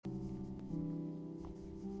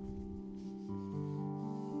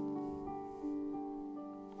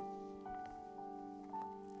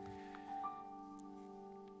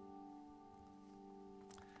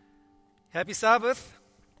Happy Sabbath.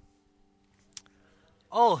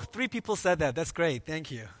 Oh, 3 people said that. That's great. Thank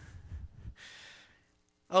you.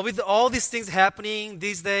 With all these things happening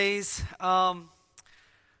these days, I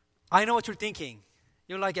know what you're thinking.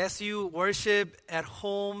 You're like, as you worship at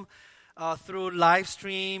home through live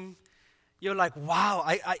stream, you're like, wow,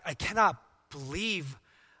 I cannot believe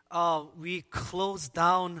we closed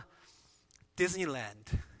down Disneyland,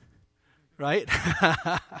 right?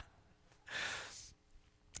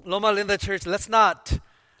 Loma Linda Church, let's not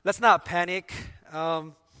panic.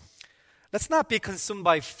 Let's not be consumed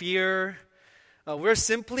by fear. We're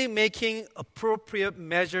simply making appropriate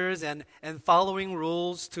measures and following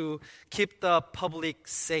rules to keep the public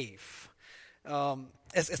safe.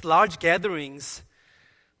 As large gatherings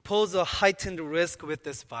pose a heightened risk with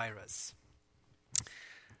this virus.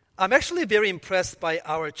 I'm actually very impressed by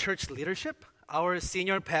our church leadership, our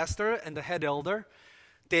senior pastor and the head elder.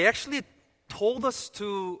 They actually told us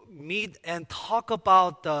to meet and talk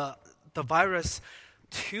about the virus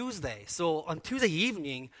Tuesday. So on Tuesday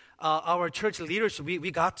evening, our church leadership,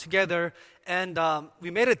 we got together and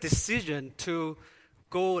we made a decision to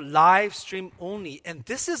go live stream only. And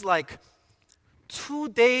this is like 2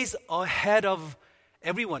 days ahead of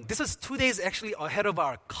everyone. This is 2 days actually ahead of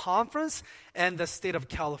our conference and the state of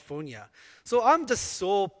California. So I'm just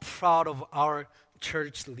so proud of our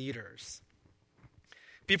church leaders.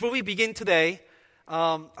 Before we begin today,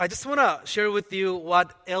 I just want to share with you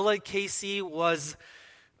what LAKC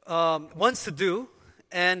wants to do,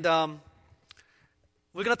 and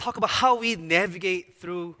we're going to talk about how we navigate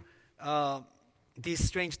through these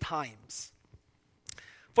strange times.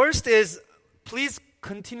 First is, please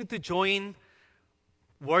continue to join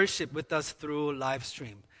worship with us through live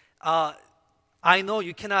stream. I know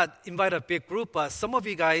you cannot invite a big group, but some of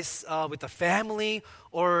you guys with a family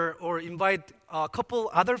or invite a couple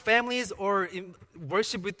other families or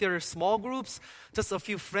worship with your small groups, just a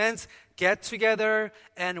few friends, get together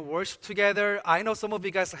and worship together. I know some of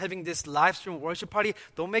you guys are having this live stream worship party.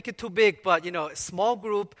 Don't make it too big, but small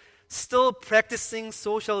group, still practicing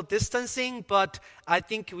social distancing, but I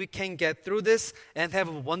think we can get through this and have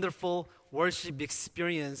a wonderful worship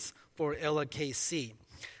experience for LAKC.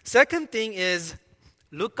 Second thing is,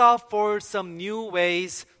 look out for some new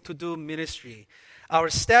ways to do ministry. Our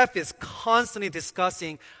staff is constantly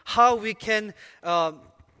discussing how we can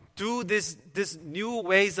do this new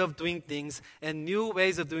ways of doing things and new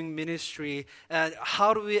ways of doing ministry, and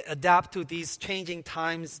how do we adapt to these changing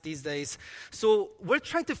times these days. So we're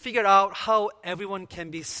trying to figure out how everyone can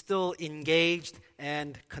be still engaged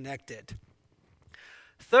and connected.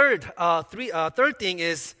 Third thing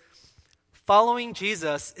is, following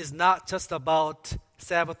Jesus is not just about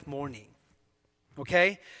Sabbath morning,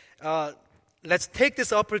 okay? Let's take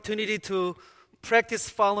this opportunity to practice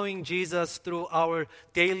following Jesus through our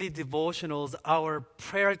daily devotionals, our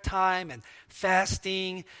prayer time and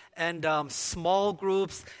fasting and small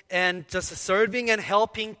groups and just serving and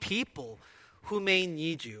helping people who may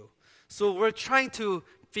need you. So we're trying to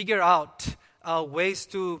figure out ways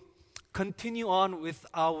to continue on with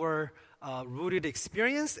our rooted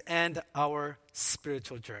experience and our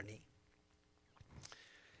spiritual journey.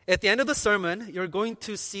 At the end of the sermon, you're going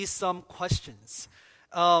to see some questions.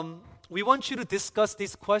 We want you to discuss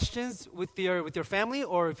these questions with your family,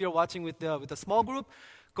 or if you're watching with a small group,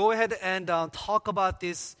 go ahead and talk about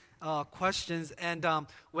these questions. And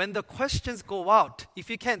when the questions go out, if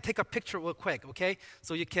you can, take a picture real quick, okay?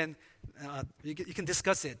 So you can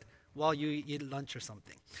discuss it while you eat lunch or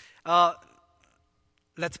something.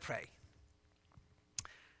 Let's pray.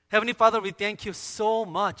 Heavenly Father, we thank you so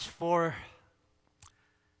much for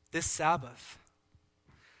this Sabbath.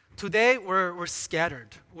 Today, we're scattered.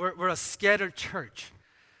 We're a scattered church.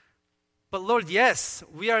 But Lord, yes,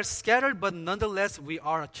 we are scattered, but nonetheless, we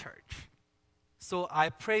are a church. So I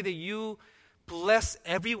pray that you bless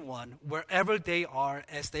everyone wherever they are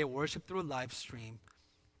as they worship through live stream,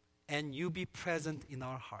 and you be present in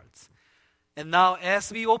our hearts. And now,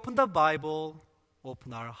 as we open the Bible,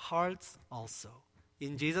 open our hearts also.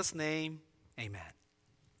 In Jesus' name, amen.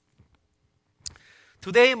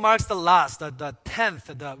 Today marks the last, the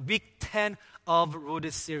 10th, the week 10 of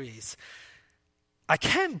Rooted series. I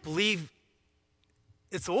can't believe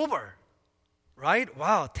it's over, right?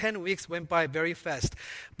 Wow, 10 weeks went by very fast.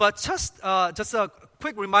 But just a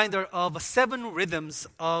quick reminder of 7 rhythms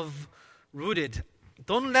of Rooted.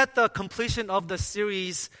 Don't let the completion of the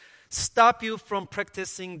series stop you from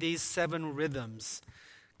practicing these 7 rhythms.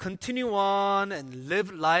 Continue on and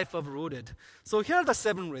live life of Rooted. So here are the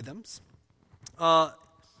 7 rhythms.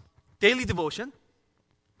 Daily devotion,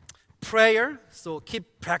 prayer, so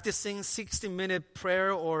keep practicing 60-minute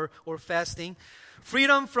prayer or fasting,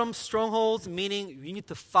 Freedom from strongholds, meaning you need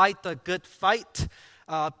to fight the good fight.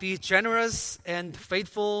 Be generous and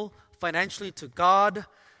faithful financially to God.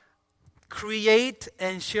 Create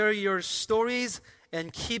and share your stories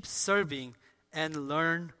and keep serving and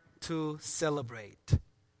learn to celebrate.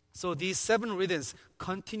 So these 7 rhythms,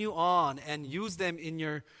 continue on and use them in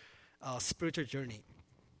your spiritual journey.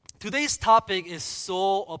 Today's topic is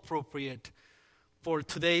so appropriate for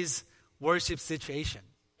today's worship situation.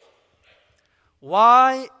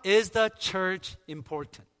 Why is the church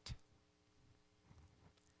important?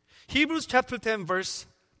 Hebrews chapter 10 verses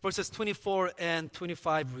 24 and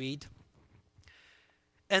 25 read,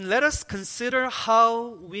 "And let us consider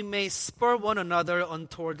how we may spur one another on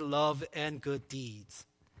toward love and good deeds,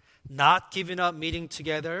 not giving up meeting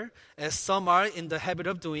together, as some are in the habit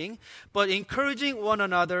of doing, but encouraging one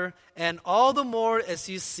another, and all the more as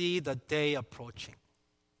you see the day approaching."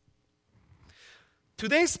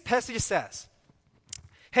 Today's passage says,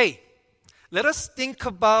 hey, let us think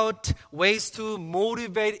about ways to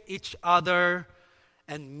motivate each other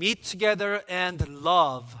and meet together and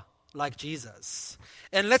love like Jesus.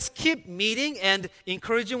 And let's keep meeting and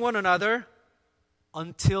encouraging one another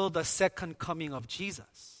until the second coming of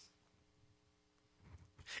Jesus.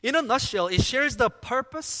 In a nutshell, it shares the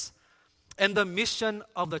purpose and the mission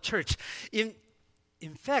of the church. In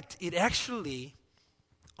fact, it actually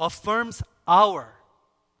affirms our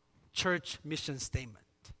church mission statement.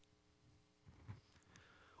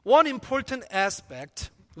 One important aspect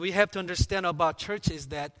we have to understand about church is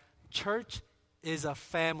that church is a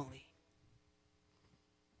family.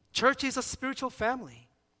 Church is a spiritual family.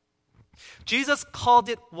 Jesus called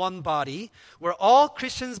it one body. We're all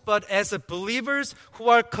Christians, but as believers who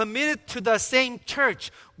are committed to the same church,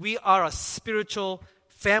 we are a spiritual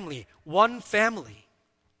family, one family.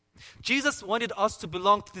 Jesus wanted us to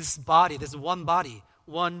belong to this body, this one body,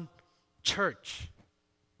 one church.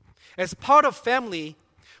 As part of family,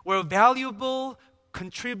 we're valuable,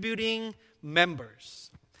 contributing members,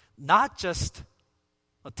 not just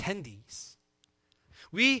attendees.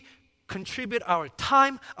 We contribute our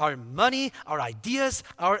time, our money, our ideas,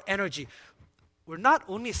 our energy. We're not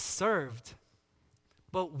only served,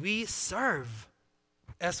 but we serve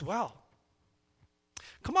as well.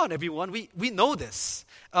 Come on, everyone. We know this.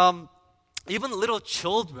 Even little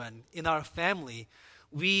children in our family,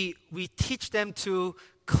 we teach them to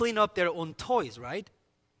clean up their own toys, right?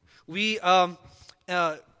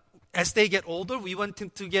 As they get older, we want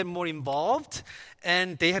them to get more involved,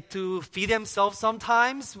 and they have to feed themselves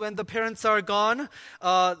sometimes when the parents are gone.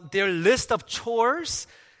 Their list of chores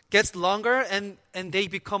gets longer, and they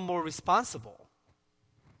become more responsible.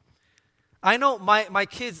 I know my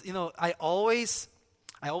kids, I always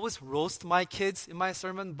roast my kids in my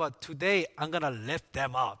sermon, but today I'm going to lift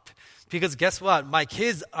them up. Because guess what? My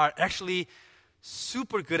kids are actually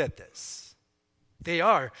super good at this. They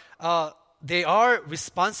are. They are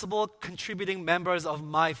responsible, contributing members of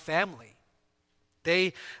my family.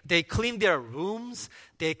 They clean their rooms,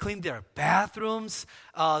 they clean their bathrooms,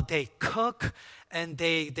 they cook, and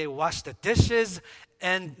they wash the dishes,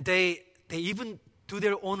 and they even do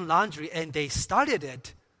their own laundry, and they started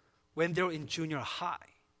it when they were in junior high.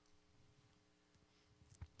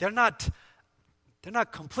 They're not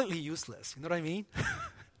completely useless, you know what I mean?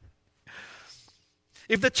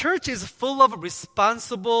 If the church is full of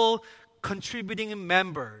responsible, contributing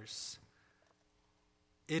members,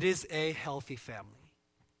 it is a healthy family.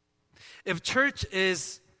 If church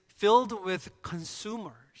is filled with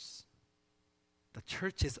consumers, the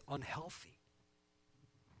church is unhealthy.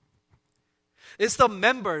 It's the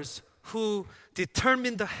members who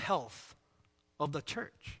determine the health of the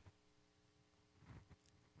church.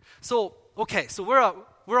 So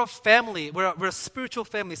we're a family. We're a spiritual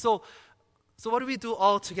family. So what do we do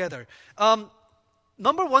all together?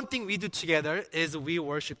 Number one thing we do together is we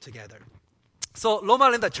worship together. So Loma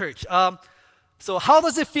Linda Church. So how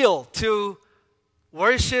does it feel to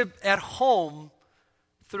worship at home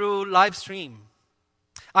through live stream?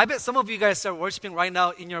 I bet some of you guys are worshiping right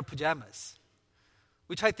now in your pajamas,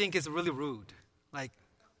 which I think is really rude. Like,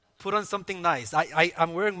 put on something nice.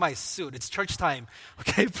 I'm wearing my suit. It's church time.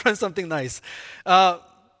 Okay, put on something nice.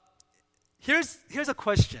 Here's a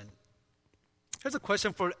question. Here's a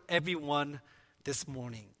question for everyone this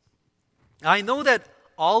morning. I know that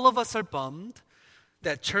all of us are bummed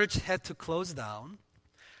that church had to close down.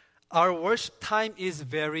 Our worship time is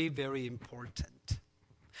very, very important.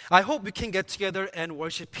 I hope we can get together and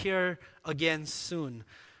worship here again soon.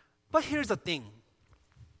 But here's the thing.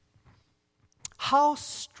 How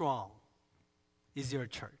strong is your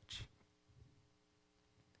church?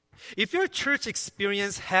 If your church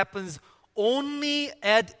experience happens only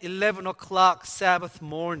at 11 o'clock Sabbath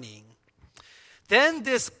morning, then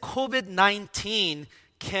this COVID-19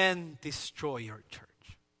 can destroy your church.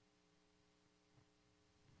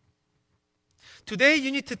 Today,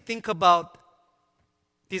 you need to think about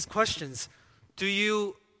these questions. Do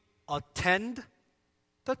you attend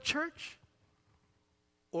the church?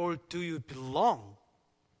 Or do you belong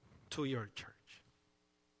to your church?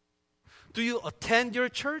 Do you attend your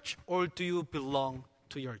church or do you belong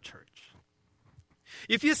to your church?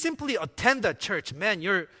 If you simply attend the church, man,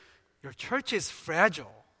 your church is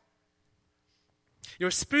fragile.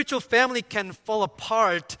 Your spiritual family can fall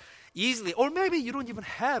apart easily. Or maybe you don't even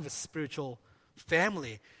have a spiritual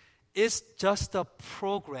family. It's just a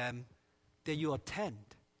program that you attend.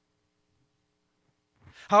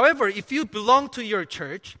 However, if you belong to your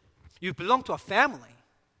church, you belong to a family.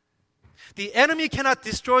 The enemy cannot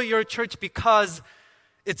destroy your church because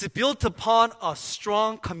it's built upon a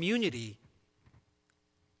strong community.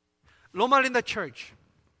 Loma Linda Church.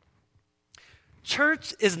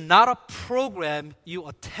 Church is not a program you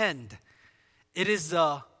attend. It is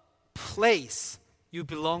a place you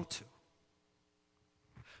belong to.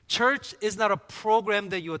 Church is not a program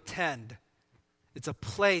that you attend. It's a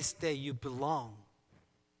place that you belong.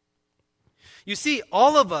 You see,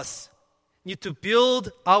 all of us need to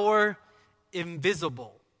build our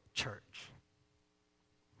invisible church.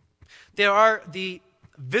 There are the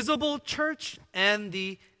visible church and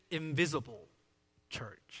the invisible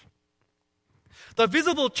church. The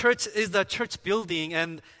visible church is the church building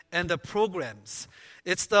and the programs.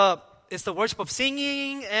 It's the worship of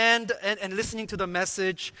singing and listening to the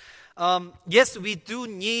message. Yes, we do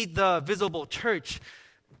need the visible church.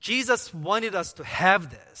 Jesus wanted us to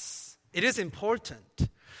have this. It is important.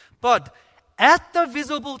 But at the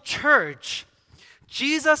visible church,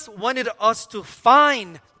 Jesus wanted us to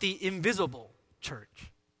find the invisible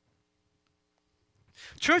church.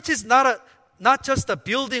 Church is not just a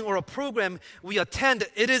building or a program we attend.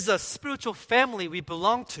 It is a spiritual family we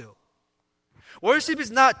belong to. Worship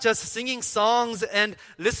is not just singing songs and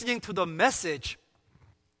listening to the message,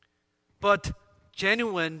 but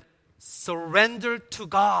genuine surrender to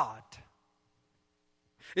God.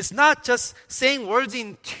 It's not just saying words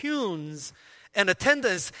in tunes and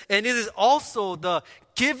attendance, and it is also the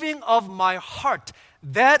giving of my heart.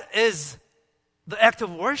 That is the act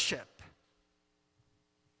of worship.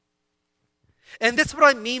 And that's what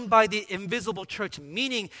I mean by the invisible church,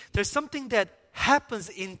 meaning there's something that happens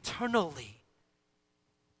internally.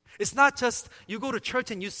 It's not just you go to church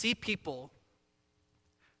and you see people,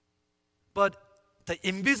 but the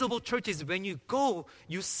invisible church is when you go,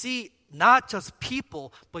 you see not just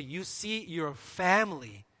people, but you see your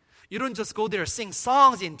family. You don't just go there, sing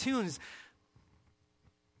songs and tunes.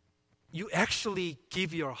 You actually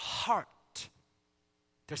give your heart.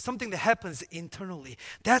 There's something that happens internally.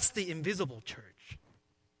 That's the invisible church.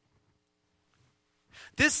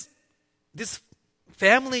 This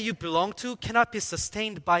family you belong to cannot be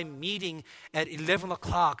sustained by meeting at 11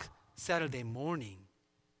 o'clock Saturday morning.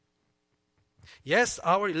 Yes,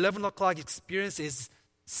 our 11 o'clock experience is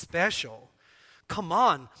special. Come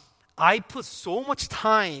on, I put so much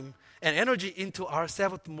time and energy into our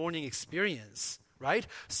Sabbath morning experience, right?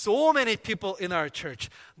 So many people in our church,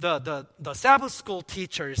 the Sabbath school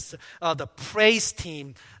teachers, the praise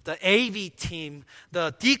team, the AV team,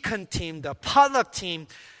 the deacon team, the potluck team,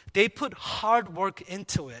 they put hard work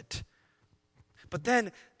into it. But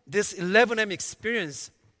then this 11 a.m.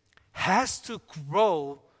 experience has to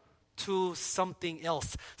grow to something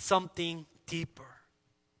else, something deeper.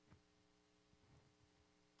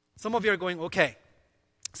 Some of you are going, okay,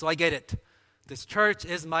 so I get it. This church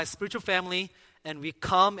is my spiritual family, and we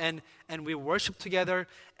come and we worship together,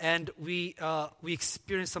 and we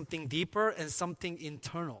experience something deeper and something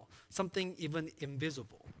internal, something even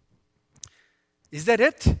invisible. Is that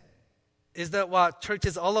it? Is that what church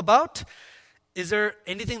is all about? Is there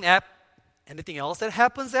anything else that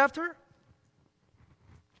happens after?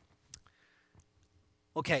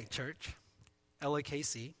 Okay, church,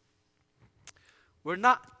 LAKC, we're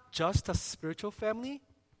not just a spiritual family.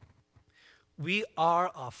 We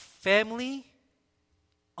are a family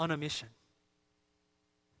on a mission.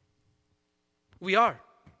 We are.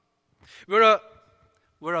 We're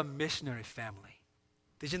a missionary family.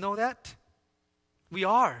 Did you know that? We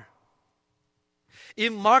are.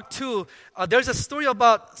 In Mark 2, there's a story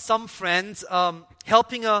about some friends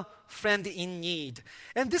helping a friend in need.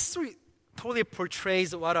 And this story totally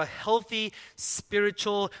portrays what a healthy,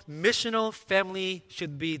 spiritual, missional family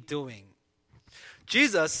should be doing.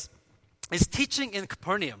 Jesus is teaching in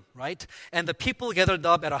Capernaum, right? And the people gathered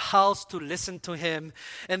up at a house to listen to him.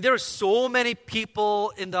 And there are so many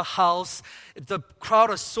people in the house. The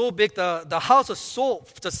crowd is so big. The house is so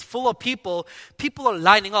just full of people. People are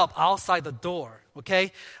lining up outside the door,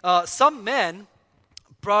 okay? Some men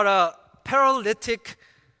brought a paralytic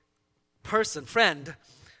friend,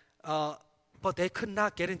 but they could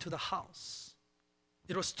not get into the house.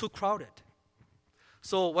 It was too crowded.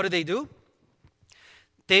 So what did they do?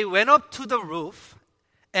 They went up to the roof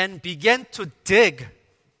and began to dig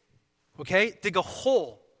a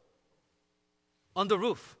hole on the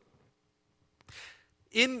roof.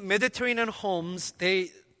 In Mediterranean homes, they're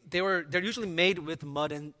usually made with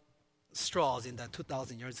mud and straws in that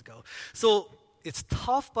 2,000 years ago. So it's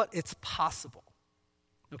tough, but it's possible.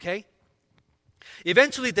 Okay?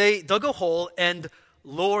 Eventually, they dug a hole and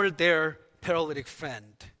lowered their paralytic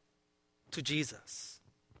friend to Jesus.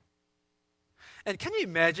 And can you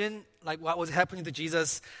imagine what was happening to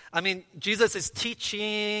Jesus? I mean, Jesus is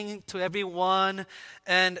teaching to everyone,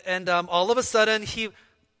 and all of a sudden he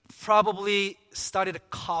probably started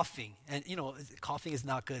coughing. And coughing is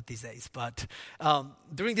not good these days. But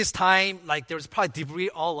during this time, there was probably debris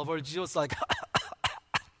all over. Jesus was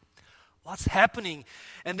what's happening?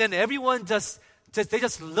 And then everyone just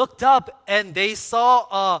looked up and they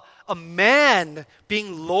saw a man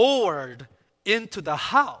being lowered into the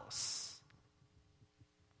house.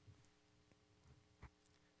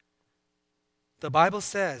 The Bible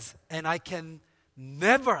says, and I can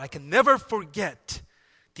never forget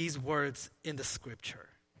these words in the scripture.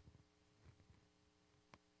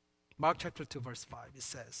 Mark chapter 2, verse 5, it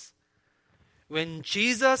says, when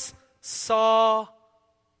Jesus saw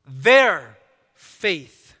their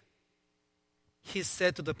faith, he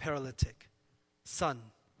said to the paralytic, son,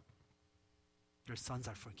 your sins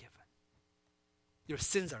are forgiven. Your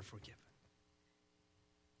sins are forgiven.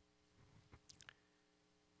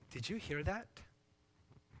 Did you hear that?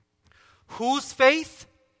 Whose faith?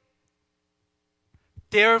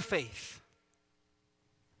 Their faith.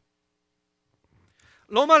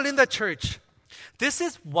 Loma Linda Church, this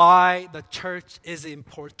is why the church is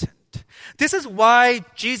important. This is why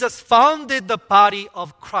Jesus founded the body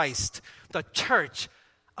of Christ, the church,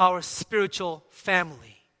 our spiritual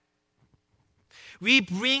family. We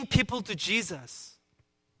bring people to Jesus.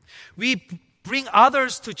 We bring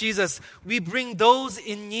others to Jesus. We bring those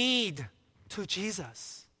in need to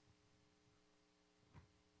Jesus.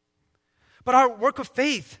 But our work of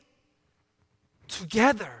faith,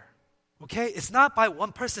 together, it's not by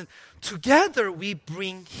one person. Together we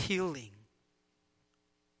bring healing.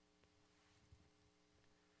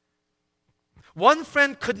 One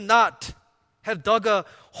friend could not have dug a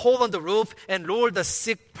hole on the roof and lowered the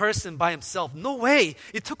sick person by himself. No way.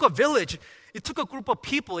 It took a village. It took a group of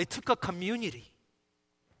people. It took a community.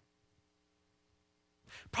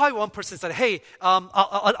 Probably one person said, hey,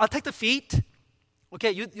 I'll take the feet.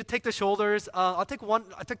 Okay, you take the shoulders. I'll take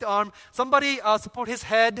the arm. Somebody support his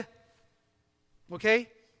head. Okay?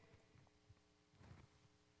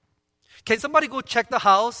 Can somebody go check the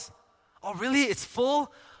house? Oh, really? It's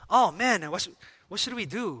full? Oh, man, what should we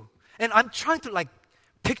do? And I'm trying to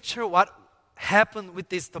picture what happened with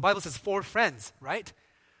this. The Bible says 4 friends, right?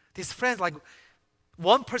 These friends,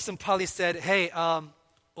 one person probably said, hey,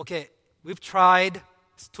 okay, we've tried.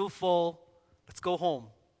 It's too full. Let's go home.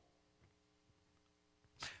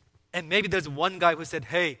 And maybe there's one guy who said,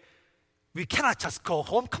 hey, we cannot just go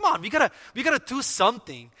home. Come on, we gotta do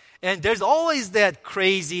something. And there's always that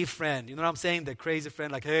crazy friend. You know what I'm saying? That crazy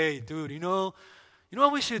friend, hey, dude, you know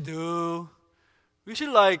what we should do? We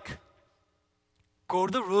should go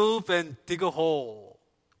to the roof and dig a hole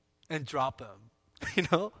and drop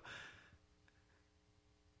him.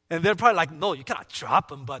 And they're probably no, you cannot drop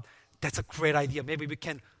him, but that's a great idea. Maybe we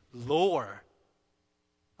can lower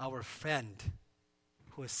our friend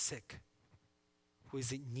who is sick, who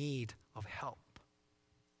is in need of help.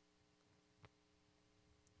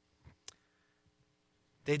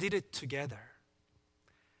 They did it together.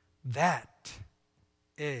 That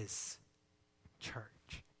is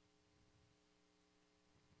church.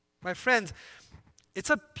 My friends, it's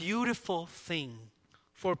a beautiful thing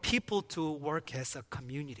for people to work as a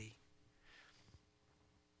community.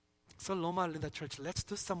 So Loma Linda Church, let's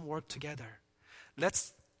do some work together.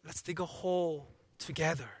 Let's dig a hole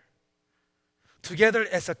together. Together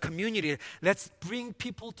as a community, let's bring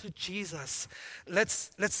people to Jesus.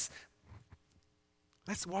 Let's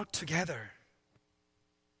work together.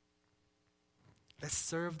 Let's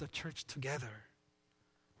serve the church together.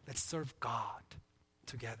 Let's serve God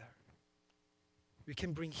together. We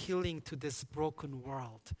can bring healing to this broken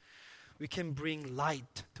world. We can bring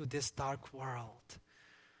light to this dark world.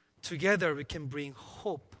 together we can bring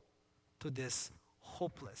hope to this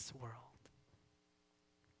hopeless world.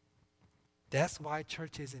 That's why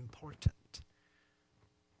church is important.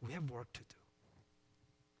 We have work to do.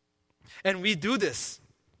 And we do this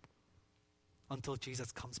until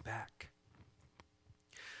Jesus comes back.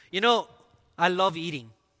 You know, I love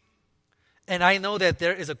eating. And I know that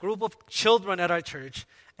there is a group of children at our church.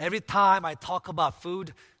 Every time I talk about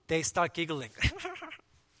food, they start giggling.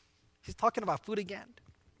 He's talking about food again.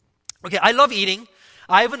 Okay, I love eating.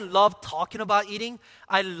 I even love talking about eating.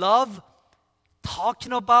 I love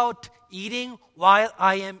talking about eating while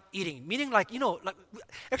I am eating. Meaning like,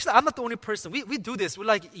 actually I'm not the only person. We do this. We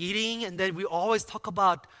like eating and then we always talk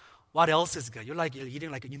about what else is good. You're eating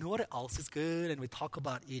like, you know what else is good? And we talk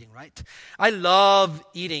about eating, right? I love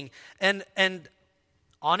eating. And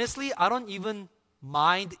honestly, I don't even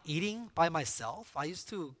mind eating by myself. I used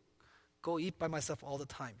to go eat by myself all the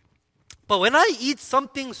time. But when I eat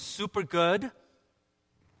something super good,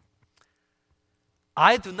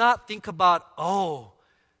 I do not think about,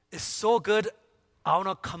 it's so good, I want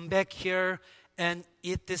to come back here and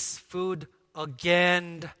eat this food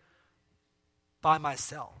again by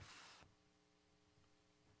myself.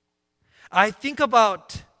 I think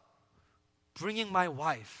about bringing my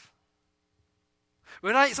wife.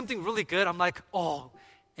 When I eat something really good, I'm like,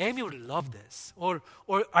 Amy would love this. Or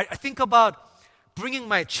I think about bringing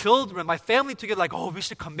my children, my family together, like, we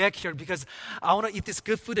should come back here because I want to eat this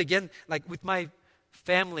good food again, like with my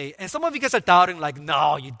family. And some of you guys are doubting, like,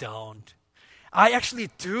 no, you don't. I actually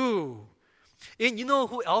do. And you know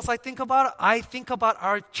who else I think about? I think about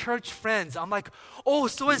our church friends. I'm like,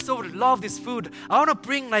 so-and-so would love this food. I want to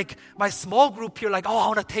bring like my small group here, like, I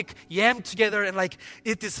want to take yam together and like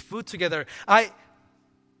eat this food together. I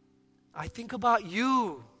think about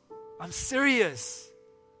you. I'm serious.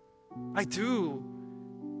 I do.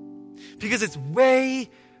 Because it's way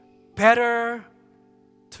better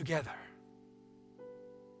together.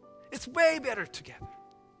 It's way better together.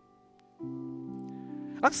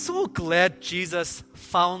 I'm so glad Jesus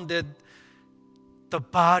founded the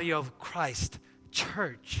body of Christ,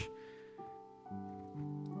 church.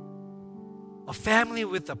 A family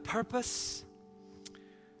with a purpose,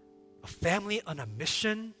 a family on a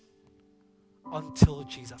mission until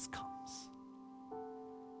Jesus comes.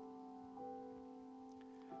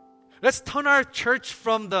 Let's turn our church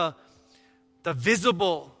from the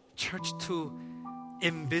visible church to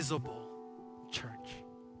invisible church.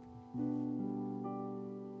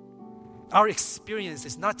 Our experience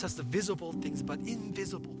is not just the visible things, but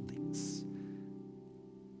invisible things.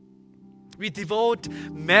 We devote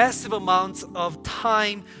massive amounts of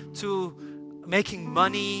time to making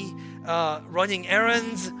money, running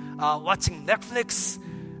errands, watching Netflix,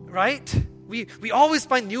 right? We always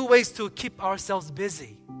find new ways to keep ourselves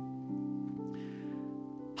busy.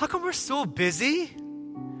 How come we're so busy,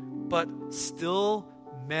 but still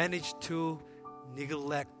manage to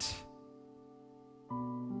neglect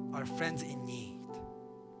our friends in need,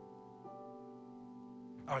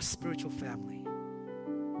 our spiritual family,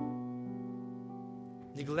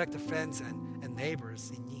 neglect the friends and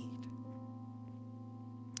neighbors in need?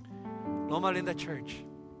 Loma Linda Church,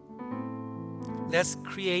 let's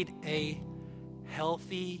create a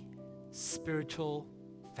healthy spiritual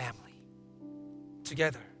family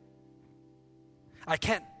together. I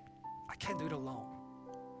can't do it alone.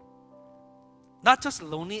 Not just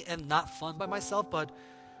lonely and not fun by myself, but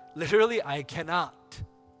literally I cannot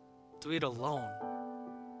do it alone.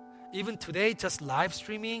 Even today, just live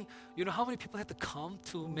streaming, you know how many people had to come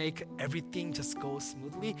to make everything just go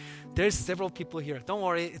smoothly? There's several people here. Don't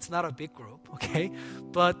worry, it's not a big group, okay?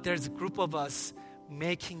 But there's a group of us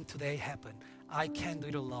making today happen. I can't do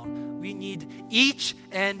it alone. We need each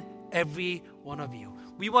and every one of you.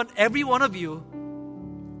 We want every one of you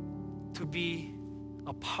to be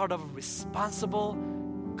a part of a responsible,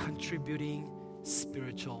 contributing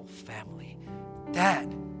spiritual family. That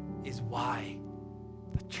is why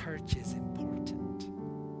the church is important.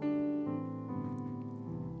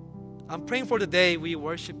 I'm praying for the day we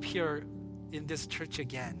worship here in this church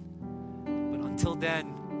again. But until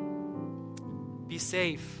then, be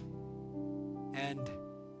safe and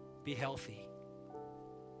be healthy.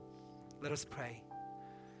 Let us pray.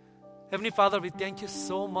 Heavenly Father, we thank you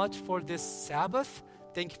so much for this Sabbath.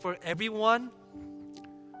 Thank you for everyone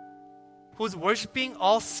who's worshiping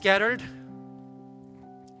all scattered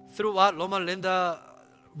throughout Loma Linda,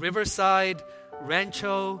 Riverside,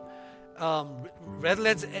 Rancho,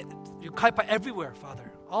 Redlands, Yucaipa, everywhere,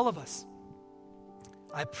 Father. All of us.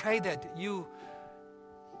 I pray that you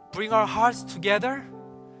bring our hearts together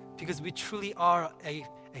because we truly are a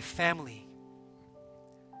family.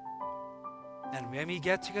 And when we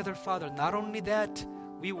get together, Father, not only that,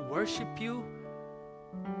 we worship you,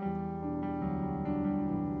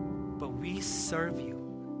 but we serve you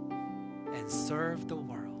and serve the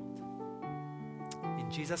world. In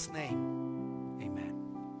Jesus' name.